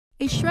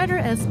A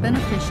shredder is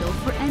beneficial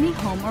for any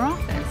home or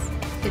office.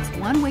 It's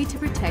one way to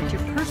protect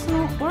your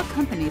personal or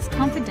company's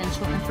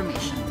confidential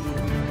information.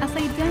 As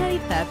identity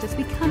theft is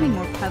becoming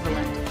more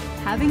prevalent,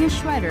 having a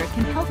shredder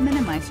can help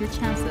minimize your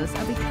chances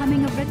of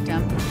becoming a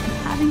victim and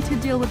having to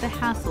deal with the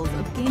hassles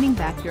of gaining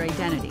back your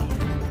identity.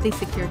 They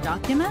secure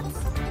documents,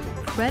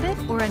 credit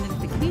or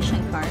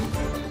identification cards,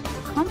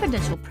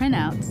 confidential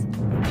printouts,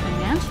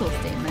 financial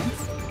statements,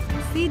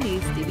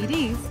 CDs,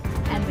 DVDs,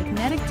 and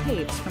magnetic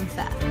tapes from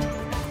theft.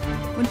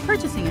 When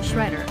purchasing a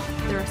shredder,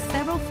 there are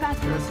several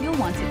factors you'll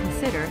want to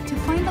consider to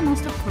find the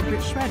most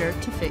appropriate shredder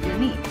to fit your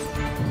needs.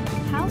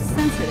 How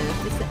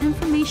sensitive is the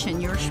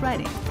information you're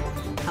shredding?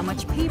 How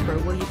much paper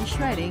will you be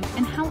shredding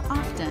and how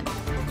often?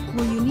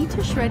 Will you need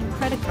to shred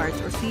credit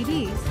cards or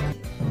CDs?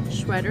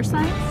 Shredder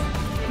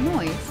size,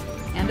 noise,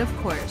 and of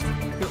course,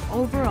 your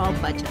overall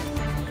budget.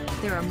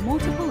 There are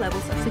multiple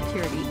levels of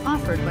security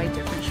offered by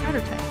different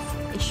shredder types.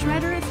 A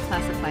shredder is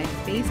classified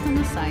based on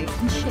the size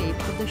and shape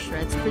of the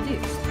shreds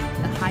produced.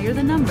 The higher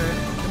the number,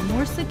 the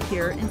more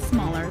secure and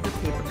smaller the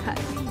paper cut.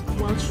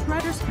 While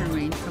shredders can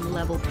range from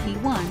level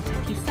P1 to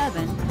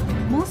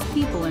P7, most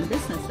people and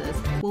businesses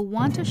will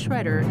want a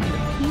shredder in the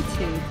P2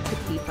 to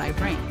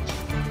P5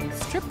 range.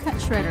 Strip-cut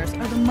shredders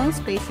are the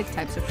most basic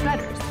types of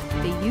shredders.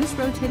 They use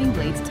rotating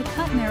blades to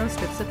cut narrow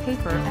strips of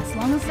paper as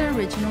long as the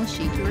original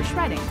sheet you are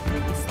shredding.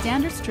 A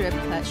standard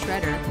strip-cut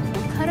shredder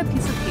will cut a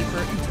piece of paper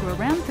into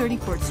around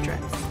 34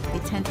 strips. They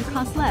tend to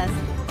cost less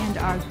and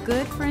are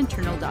good for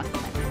internal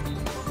documents.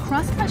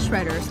 Cross-cut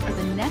shredders are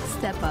the next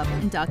step up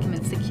in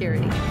document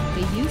security.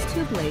 They use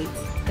two blades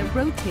that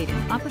rotate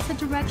in opposite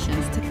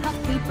directions to cut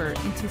paper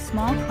into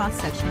small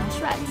cross-sectional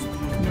shreds,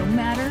 no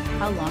matter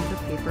how long the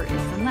paper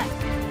is in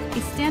length.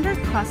 A standard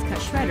cross-cut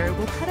shredder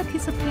will cut a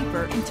piece of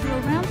paper into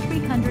around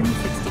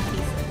 360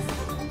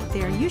 pieces.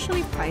 They are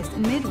usually priced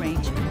in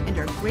mid-range and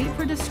are great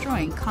for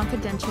destroying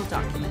confidential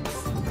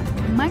documents.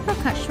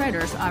 Micro-cut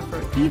shredders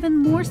offer even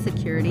more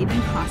security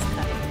than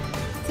cross-cut.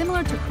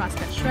 Similar to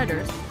cross-cut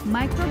shredders,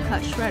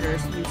 micro-cut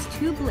shredders use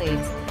two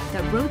blades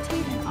that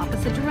rotate in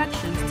opposite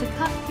directions to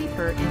cut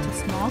paper into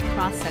small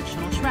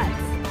cross-sectional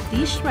shreds.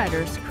 These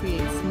shredders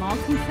create small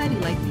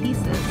confetti-like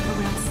pieces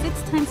around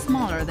 6 times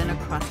smaller than a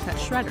cross-cut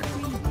shredder.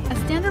 A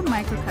standard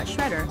micro-cut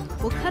shredder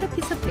will cut a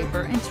piece of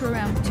paper into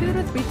around 2,000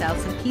 to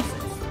 3,000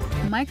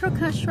 pieces.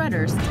 Micro-cut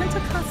shredders tend to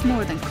cost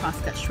more than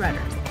cross-cut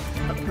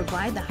shredders, but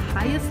provide the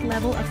highest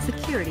level of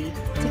security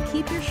to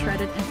keep your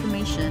shredded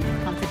information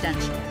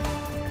confidential.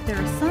 There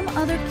are some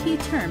other key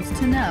terms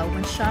to know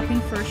when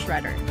shopping for a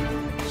shredder.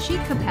 Sheet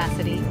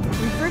capacity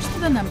refers to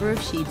the number of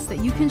sheets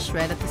that you can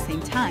shred at the same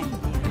time.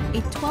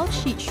 A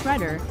 12-sheet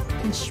shredder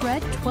can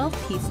shred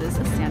 12 pieces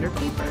of standard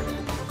paper.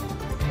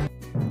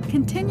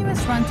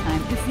 Continuous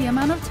runtime is the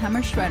amount of time a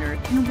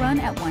shredder can run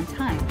at one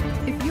time.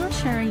 If you're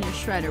sharing your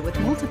shredder with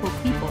multiple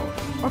people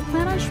or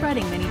plan on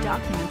shredding many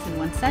documents in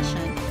one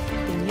session,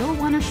 then you'll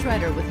want a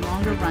shredder with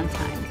longer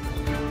runtime.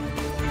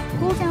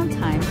 Cool down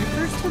time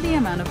refers to the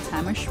amount of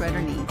time a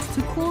shredder needs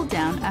to cool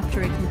down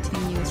after a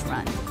continuous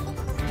run.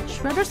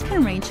 Shredders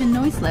can range in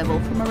noise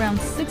level from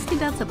around 60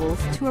 decibels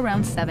to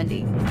around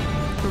 70.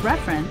 For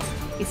reference,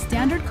 a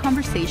standard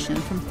conversation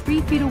from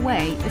 3 feet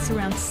away is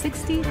around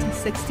 60 to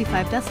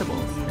 65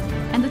 decibels,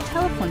 and the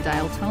telephone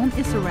dial tone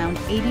is around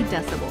 80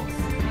 decibels.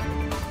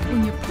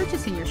 When you're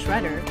purchasing your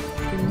shredder,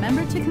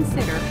 remember to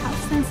consider how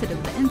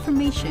sensitive the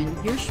information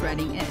you're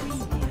shredding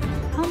is.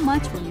 How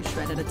much will you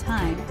shred at a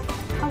time?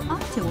 How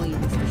often will you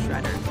use the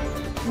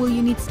shredder? Will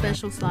you need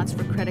special slots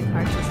for credit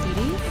cards or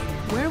CDs?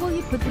 Where will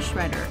you put the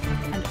shredder?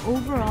 And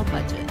overall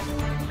budget.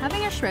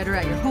 Having a shredder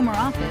at your home or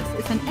office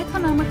is an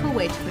economical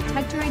way to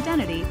protect your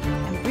identity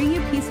and bring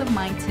you peace of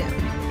mind too.